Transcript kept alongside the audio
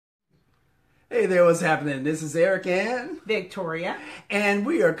Hey there, what's happening? This is Eric and Victoria. and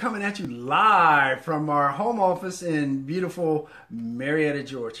we are coming at you live from our home office in beautiful Marietta,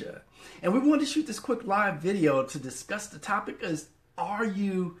 Georgia. And we wanted to shoot this quick live video to discuss the topic is, are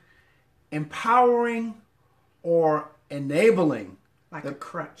you empowering or enabling Like a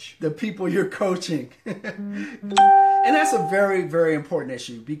crutch. the people you're coaching? And that's a very, very important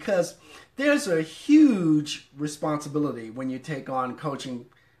issue because there's a huge responsibility when you take on coaching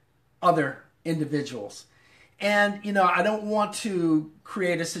other individuals. And, I don't want to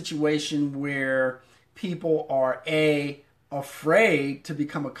create a situation where people are afraid to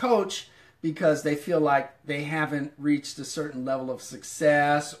become a coach because they feel like they haven't reached a certain level of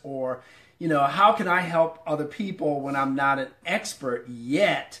success, or how can I help other people when I'm not an expert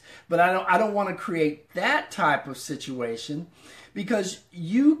yet? But I don't want to create that type of situation, because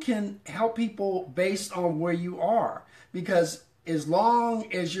you can help people based on where you are. Because as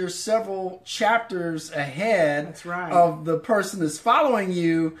long as you're several chapters ahead That's right. of the person that's following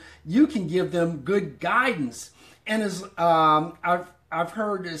you, you can give them good guidance. And as I've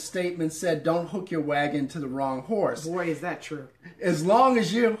heard a statement said, don't hook your wagon to the wrong horse. Boy, is that true. As long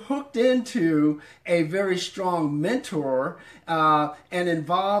as you're hooked into a very strong mentor and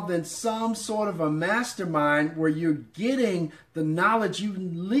involved in some sort of a mastermind where you're getting the knowledge you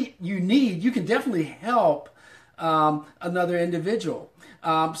need, you can definitely help another individual.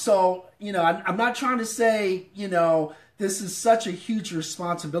 So, I'm not trying to say, this is such a huge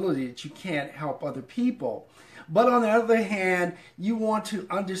responsibility that you can't help other people. But on the other hand, you want to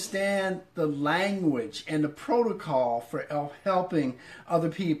understand the language and the protocol for helping other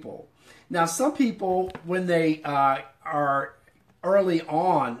people. Now, some people, when they are early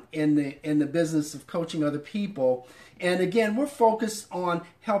on in the business of coaching other people, and again, we're focused on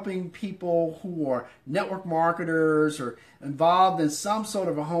helping people who are network marketers or involved in some sort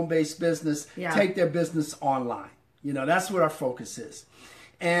of a home-based business take their business online. That's what our focus is.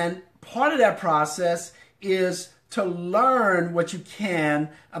 And part of that process is to learn what you can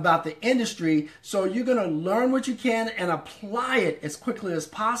about the industry. So you're going to learn what you can and apply it as quickly as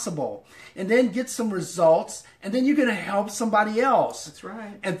possible, and then get some results, and then you're going to help somebody else. That's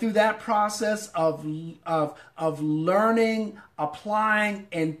right. And through that process of learning, applying,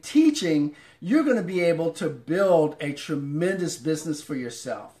 and teaching, you're going to be able to build a tremendous business for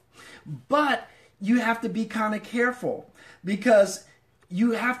yourself. But you have to be kind of careful, because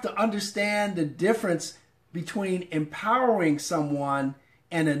you have to understand the difference between empowering someone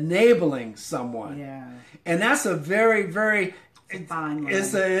and enabling someone. Yeah. And that's a very, very fine line.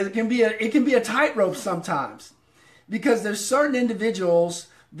 it can be a tightrope sometimes, because there's certain individuals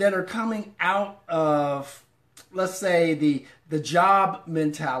that are coming out of, let's say, the job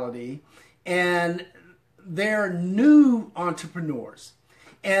mentality, and they're new entrepreneurs,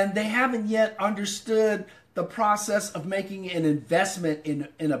 and they haven't yet understood the process of making an investment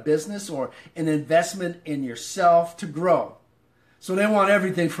in a business or an investment in yourself to grow. So they want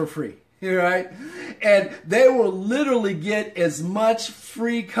everything for free, right? And they will literally get as much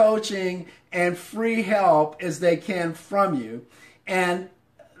free coaching and free help as they can from you. And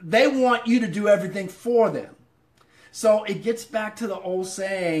they want you to do everything for them. So it gets back to the old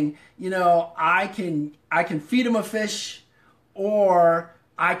saying, I can feed them a fish, or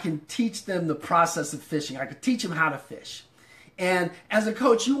I can teach them the process of fishing. I could teach them how to fish. And as a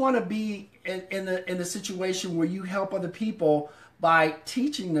coach, you want to be in a situation where you help other people by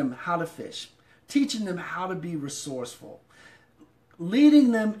teaching them how to fish, teaching them how to be resourceful,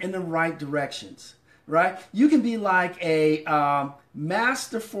 leading them in the right directions, right? You can be like a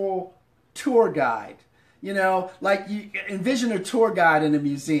masterful tour guide. Like you envision a tour guide in a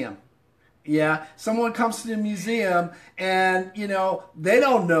museum. Yeah, someone comes to the museum and, they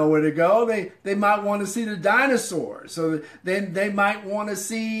don't know where to go. They might want to see the dinosaurs. So then they might want to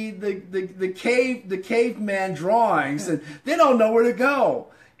see the caveman drawings, and they don't know where to go.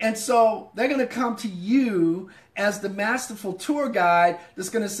 And so they're going to come to you as the masterful tour guide that's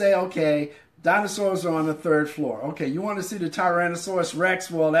going to say, okay, dinosaurs are on the third floor. Okay, you want to see the Tyrannosaurus Rex?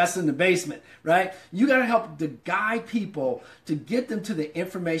 Well, that's in the basement, right? You got to help to guide people to get them to the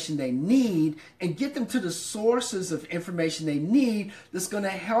information they need, and get them to the sources of information they need that's going to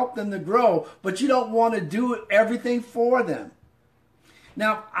help them to grow. But you don't want to do everything for them.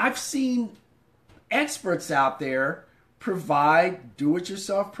 Now, I've seen experts out there provide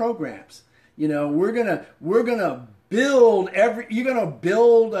do-it-yourself programs. We're gonna you're going to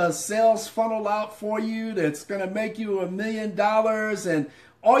build a sales funnel out for you that's going to make you $1 million, and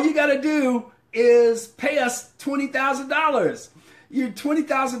all you got to do is pay us $20,000. Your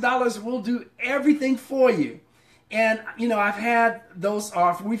 $20,000 will do everything for you. And, I've had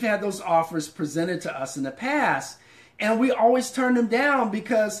we've had those offers presented to us in the past, and we always turn them down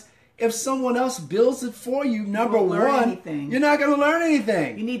because if someone else builds it for you, number one, you're not going to learn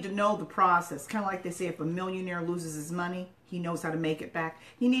anything. You need to know the process. Kind of like they say, if a millionaire loses his money, he knows how to make it back.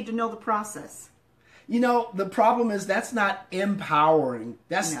 You need to know the process. The problem is that's not empowering.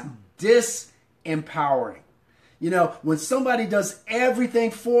 That's disempowering. When somebody does everything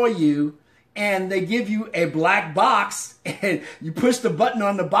for you and they give you a black box and you push the button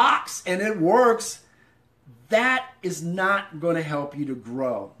on the box and it works, that is not going to help you to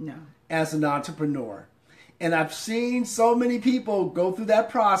grow as an entrepreneur. And I've seen so many people go through that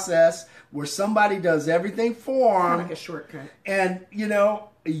process where somebody does everything for them. It's like a shortcut. And,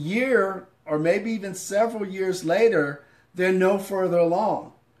 a year or maybe even several years later, they're no further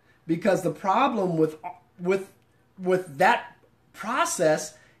along. Because the problem with that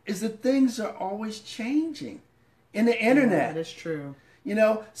process is that things are always changing in the internet. That is true.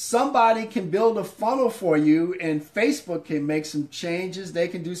 Somebody can build a funnel for you and Facebook can make some changes. They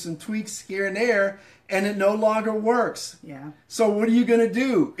can do some tweaks here and there and it no longer works. Yeah. So what are you going to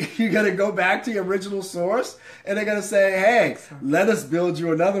do? You're going to go back to your original source and they're going to say, hey, let us build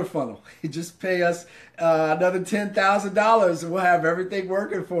you another funnel. You just pay us another $10,000 and we'll have everything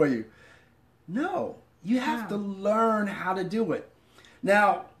working for you. No, you have to learn how to do it.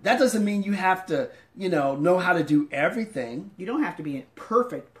 Now, that doesn't mean you have to, know how to do everything. You don't have to be a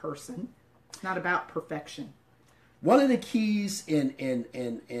perfect person. It's not about perfection. One of the keys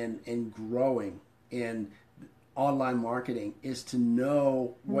in growing in online marketing is to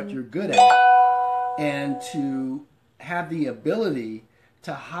know what you're good at and to have the ability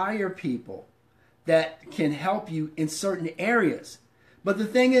to hire people that can help you in certain areas. But the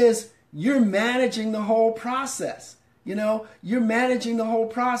thing is, you're managing the whole process. You're managing the whole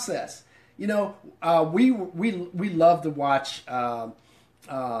process. We love to watch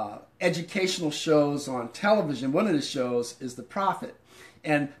educational shows on television. One of the shows is The Prophet.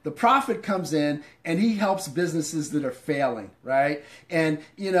 And The Prophet comes in and he helps businesses that are failing, right? And,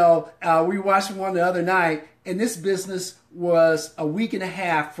 we watched one the other night and this business was a week and a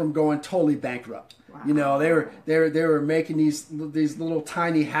half from going totally bankrupt. Wow. They were making these little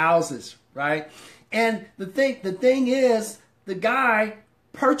tiny houses, right? And the thing is, the guy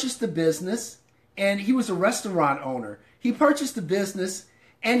purchased the business, and he was a restaurant owner. He purchased the business,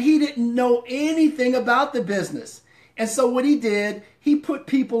 and he didn't know anything about the business. And so what he did, he put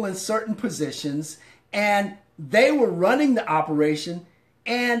people in certain positions, and they were running the operation,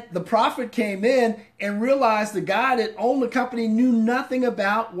 and the prophet came in and realized the guy that owned the company knew nothing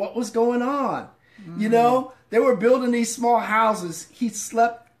about what was going on. They were building these small houses. He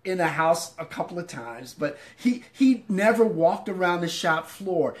slept in a house a couple of times, but he never walked around the shop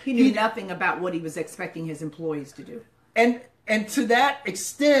floor. He knew nothing about what he was expecting his employees to do. And to that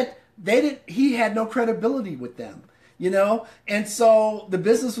extent, he had no credibility with them, And so the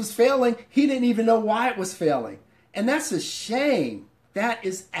business was failing. He didn't even know why it was failing. And that's a shame. That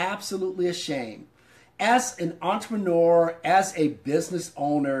is absolutely a shame. As an entrepreneur, as a business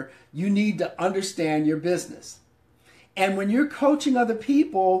owner, you need to understand your business. And when you're coaching other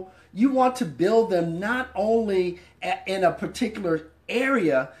people, you want to build them not only in a particular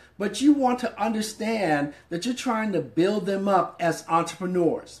area, but you want to understand that you're trying to build them up as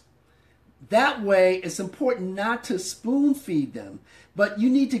entrepreneurs. That way, it's important not to spoon feed them, but you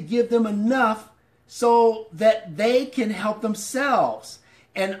need to give them enough so that they can help themselves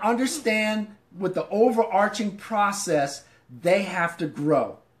and understand with the overarching process, they have to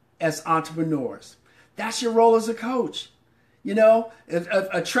grow as entrepreneurs. That's your role as a coach. If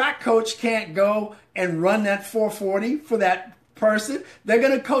a track coach can't go and run that 440 for that person, they're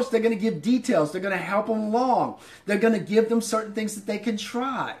going to coach. They're going to give details. They're going to help them along. They're going to give them certain things that they can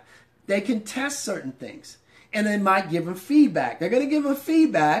try. They can test certain things. And they might give them feedback. They're going to give them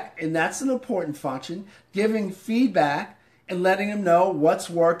feedback, and that's an important function, giving feedback and letting them know what's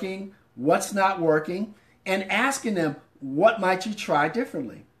working, what's not working, and asking them, what might you try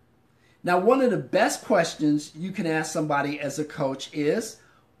differently? Now, one of the best questions you can ask somebody as a coach is,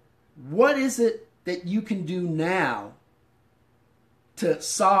 what is it that you can do now to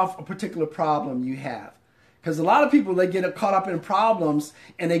solve a particular problem you have? Because a lot of people, they get caught up in problems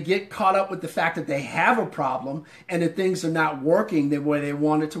and they get caught up with the fact that they have a problem and that things are not working the way they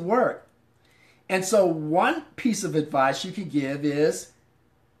want it to work. And so one piece of advice you could give is,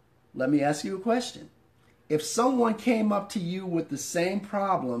 let me ask you a question. If someone came up to you with the same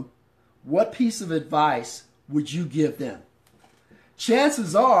problem, what piece of advice would you give them?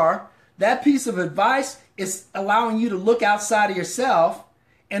 Chances are that piece of advice is allowing you to look outside of yourself,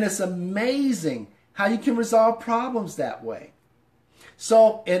 and it's amazing how you can resolve problems that way.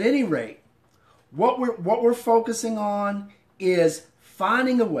 So at any rate, what we're focusing on is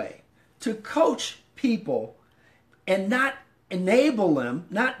finding a way to coach people and not enable them,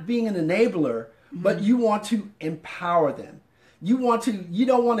 not being an enabler, but you want to empower them. You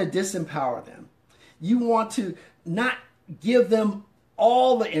don't want to disempower them. You want to not give them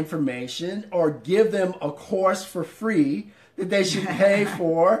all the information or give them a course for free that they should pay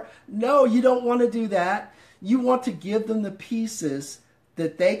for. No, you don't want to do that. You want to give them the pieces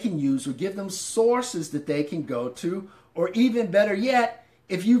that they can use, or give them sources that they can go to, or even better yet,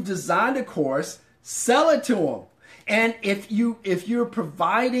 if you've designed a course, sell it to them. And if you're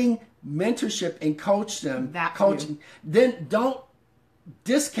providing mentorship and coaching, then don't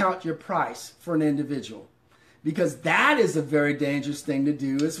discount your price for an individual, because that is a very dangerous thing to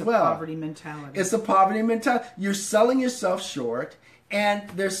do as well. Poverty mentality. It's a poverty mentality. You're selling yourself short, and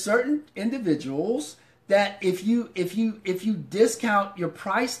there's certain individuals that if you discount your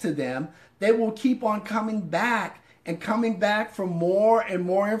price to them, they will keep on coming back for more and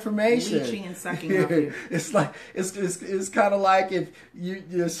more information. Leeching and sucking up you. It's like it's kind of like if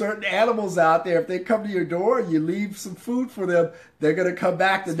there's certain animals out there. If they come to your door and you leave some food for them, they're going to come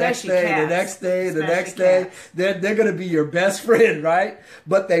back the next day, the next day, the next day. They're going to be your best friend, right?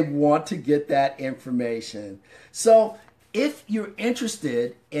 But they want to get that information. So if you're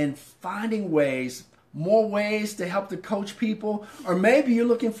interested in finding more ways to help to coach people, or maybe you're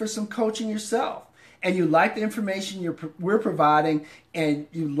looking for some coaching yourself, and you like the information we're providing, and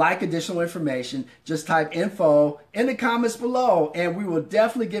you like additional information, just type info in the comments below, and we will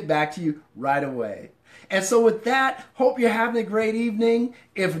definitely get back to you right away. And so with that, hope you're having a great evening.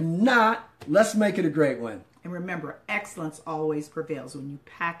 If not, let's make it a great one. And remember, excellence always prevails when you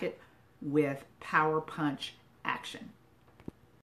pack it with power punch action.